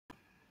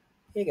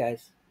Hey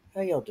guys, how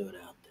y'all doing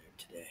out there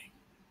today?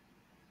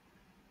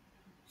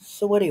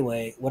 So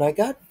anyway, what I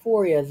got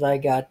for you is I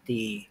got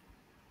the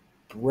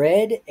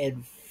Bread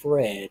and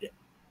Fred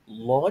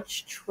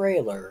launch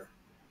trailer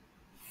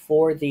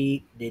for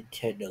the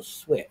Nintendo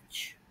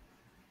Switch.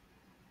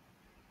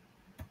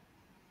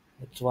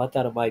 And so I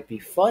thought it might be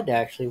fun to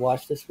actually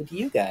watch this with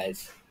you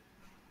guys.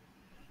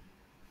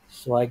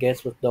 So I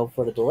guess with no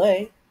further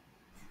delay,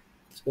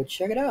 let's go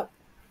check it out.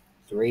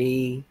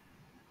 Three,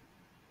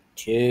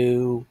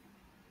 two,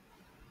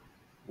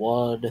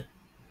 one,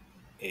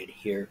 and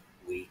here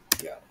we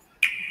go.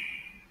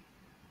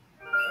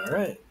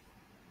 Alright.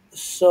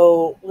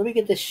 So let me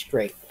get this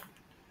straight.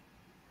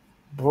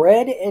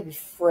 Bread and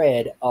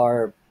Fred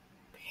are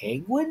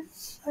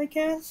penguins, I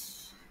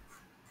guess?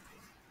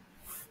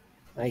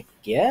 I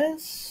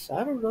guess?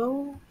 I don't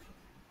know.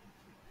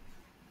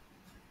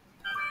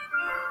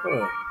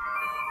 Huh.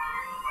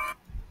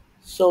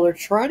 So they're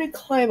trying to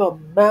climb a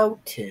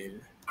mountain.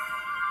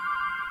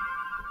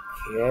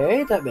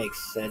 Okay, that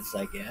makes sense,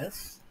 I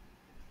guess.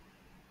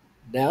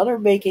 Now they're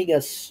making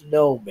a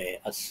snowman.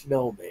 A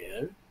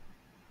snowman.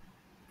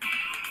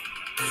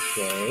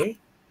 Okay.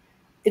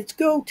 It's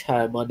go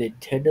time on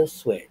Nintendo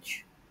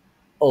Switch.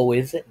 Oh,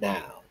 is it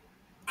now?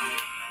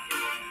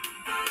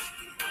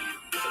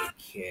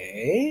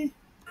 Okay.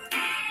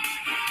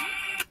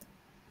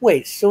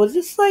 Wait, so is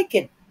this like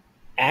an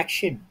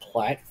action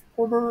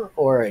platformer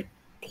or a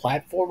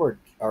platformer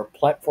or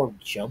platform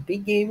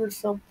jumping game or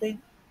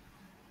something?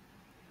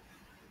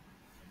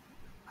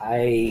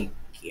 I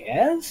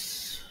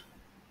guess.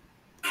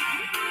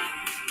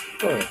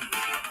 Huh.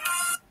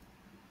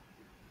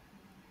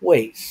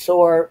 Wait,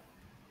 so are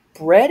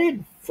Brett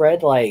and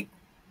Fred like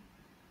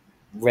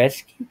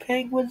rescue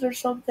penguins or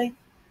something?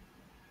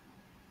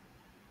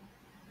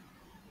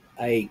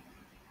 I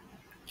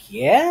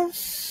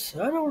guess.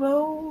 I don't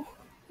know.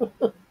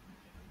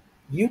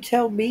 You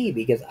tell me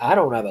because I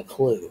don't have a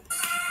clue.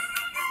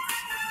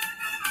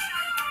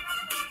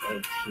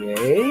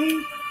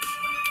 Okay.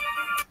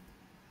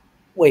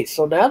 Wait,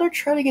 so now they're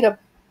trying to get a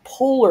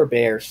polar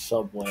bear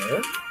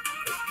somewhere.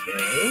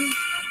 Okay.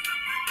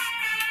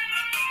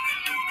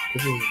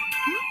 This is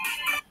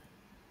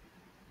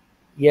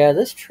Yeah,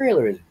 this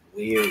trailer is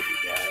weird, you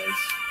guys.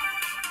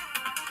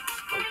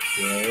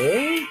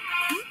 Okay.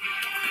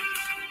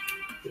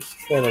 This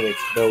trailer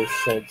makes no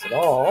sense at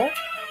all.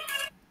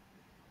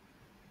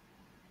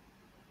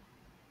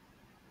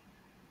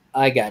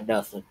 I got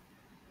nothing.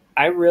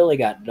 I really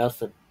got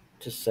nothing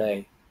to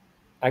say.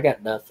 I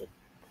got nothing.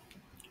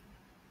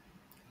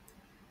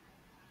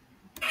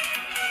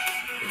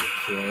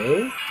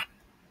 Okay.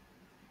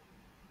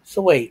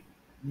 So wait,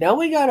 now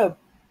we got a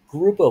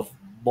group of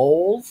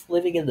moles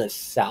living in the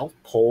South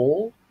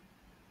Pole,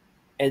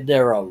 and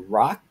they're a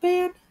rock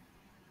band?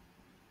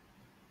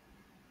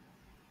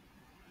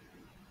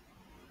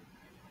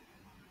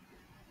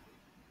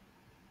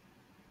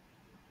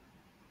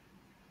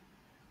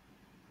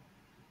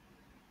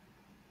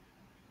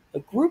 A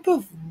group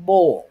of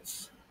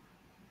moles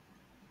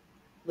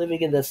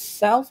living in the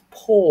South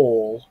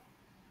Pole,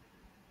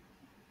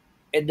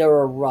 and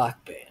they're a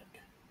rock band.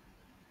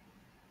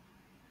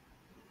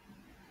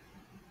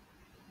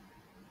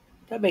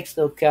 That makes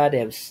no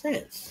goddamn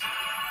sense.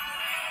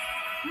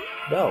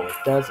 No, it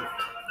doesn't.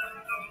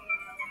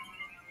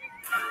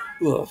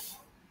 Ugh.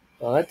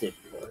 Well, that didn't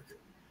work.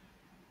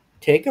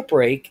 Take a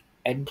break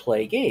and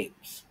play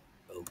games.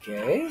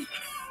 Okay.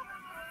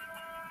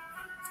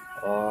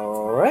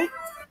 Alright.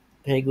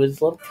 Penguins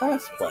love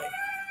cosplay.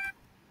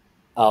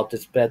 I'll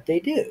just bet they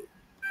do.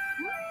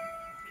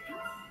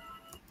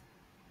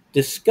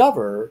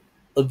 Discover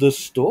the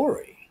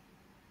story.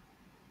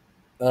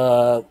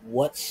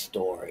 What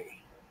story?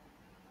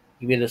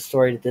 You mean the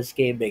story that this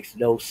game makes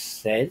no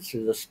sense,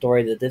 or the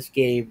story that this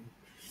game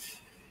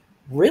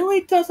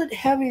really doesn't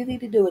have anything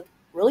to do with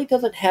really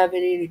doesn't have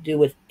anything to do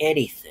with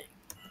anything?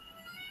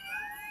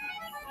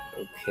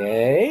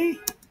 Okay.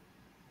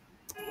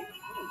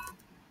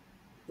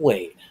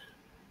 Wait.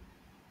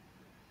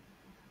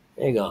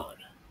 Hang on.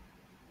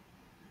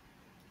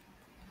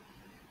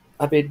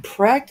 I've been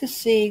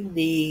practicing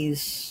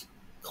these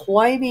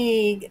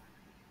climbing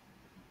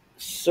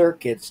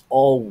circuits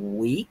all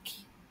week.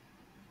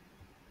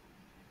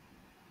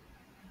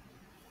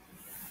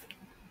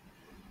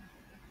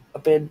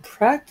 I've been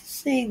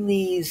practicing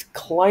these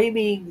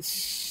climbing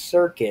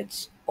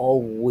circuits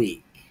all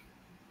week.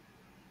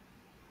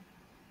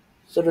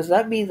 So does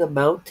that mean the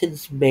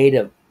mountain's made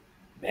of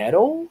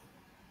metal?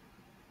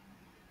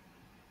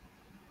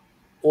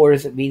 Or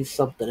does it mean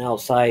something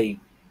else? I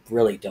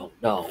really don't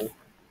know.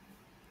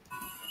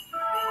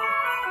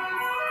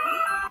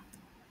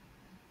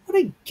 What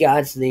in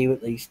God's name are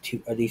these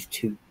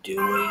two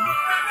doing?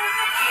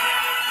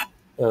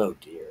 Oh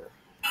dear.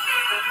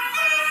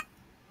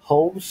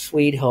 Home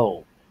sweet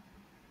home.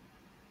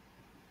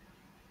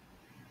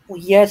 Well,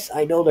 yes,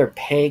 I know they're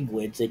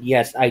penguins, and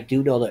yes, I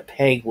do know that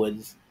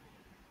penguins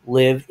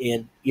live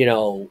in,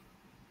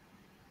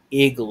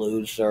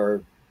 igloos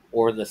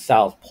or the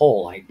South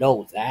Pole. I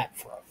know that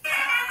for a fact.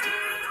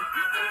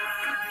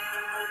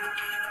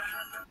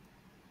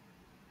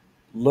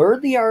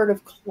 Learn the art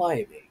of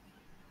climbing.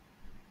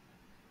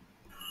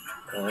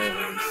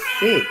 I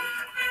see.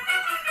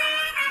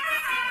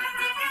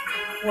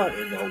 What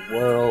in the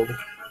world?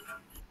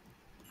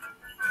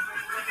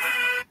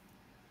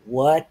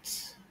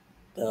 What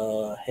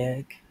the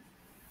heck?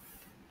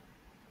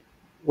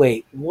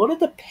 Wait, one of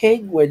the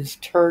penguins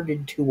turned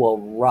into a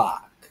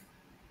rock.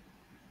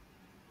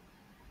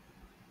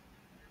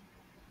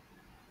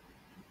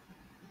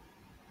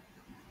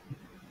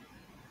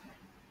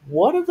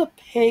 One of the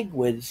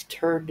penguins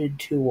turned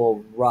into a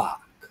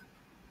rock.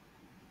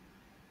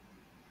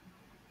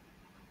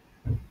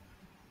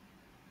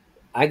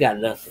 I got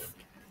nothing.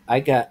 I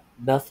got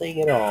nothing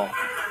at all.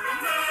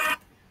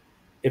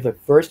 If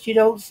at first you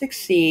don't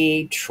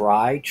succeed,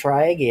 try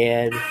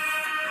again.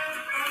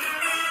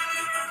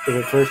 If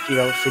at first you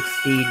don't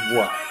succeed,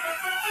 what?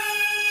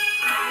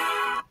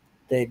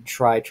 Then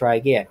try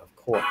again, of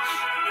course.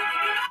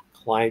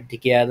 Climb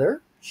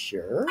together,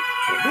 sure,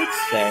 that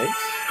makes sense.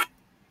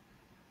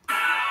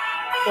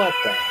 What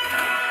the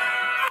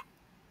heck?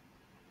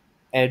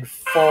 And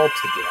fall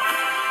together.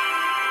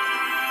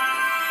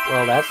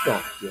 Well, that's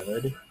not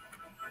good.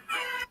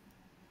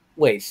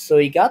 Wait, so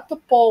he got the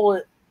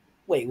ball.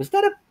 Wait, was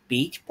that a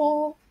beach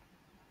ball?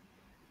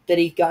 That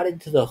he got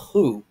into the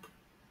hoop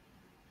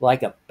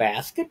like a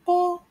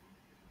basketball?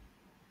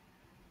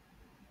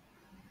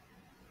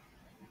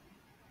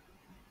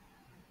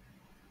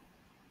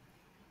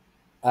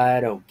 I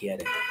don't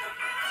get it.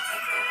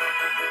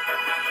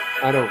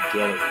 I don't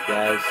get it, you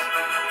guys.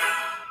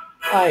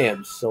 I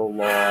am so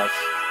lost.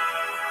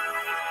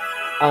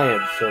 I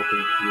am so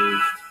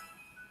confused.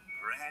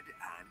 Bread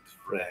and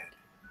Fred.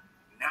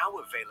 Now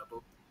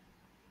available.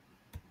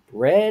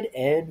 Bread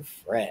and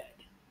Fred.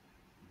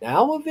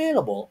 Now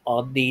available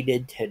on the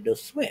Nintendo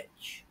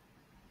Switch.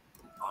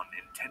 On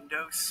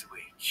Nintendo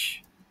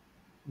Switch.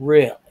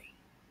 Really?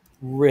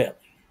 Really?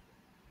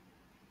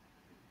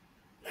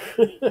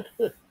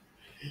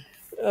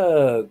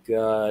 Oh,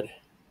 God.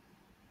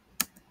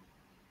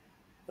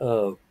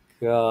 Oh,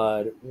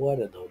 God. What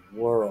in the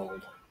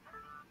world?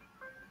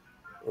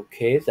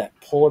 Okay, is that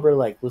polar bear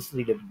like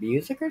listening to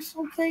music or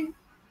something?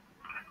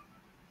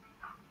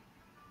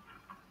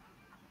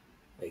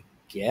 I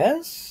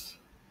guess?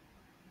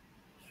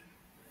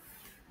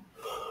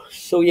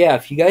 So yeah,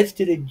 if you guys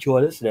did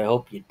enjoy this, and I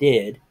hope you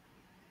did,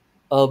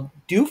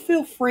 do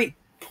feel free.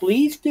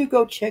 Please do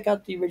go check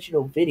out the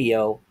original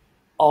video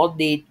on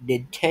the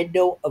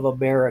Nintendo of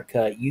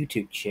America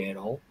YouTube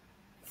channel.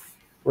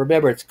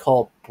 Remember, it's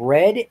called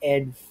Bread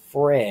and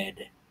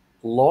Fred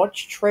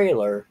Launch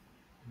Trailer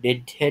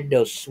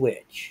Nintendo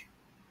Switch.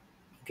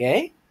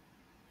 Okay?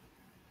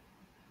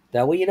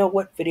 That way you know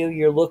what video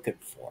you're looking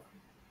for.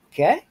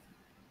 Okay?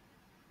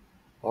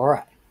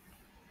 Alright.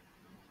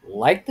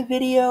 Like the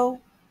video.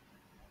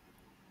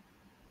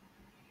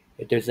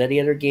 If there's any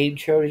other game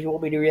trailers you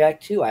want me to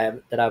react to, I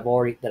haven't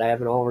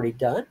already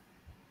done,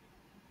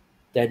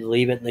 then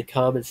leave it in the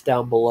comments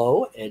down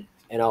below, and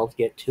I'll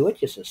get to it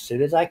just as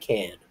soon as I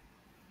can.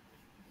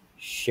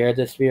 Share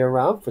this video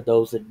around for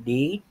those in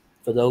need,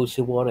 for those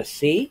who want to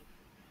see.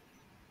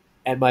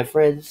 And my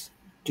friends,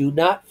 do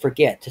not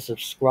forget to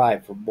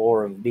subscribe for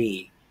more of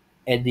me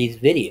and these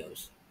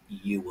videos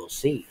you will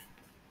see.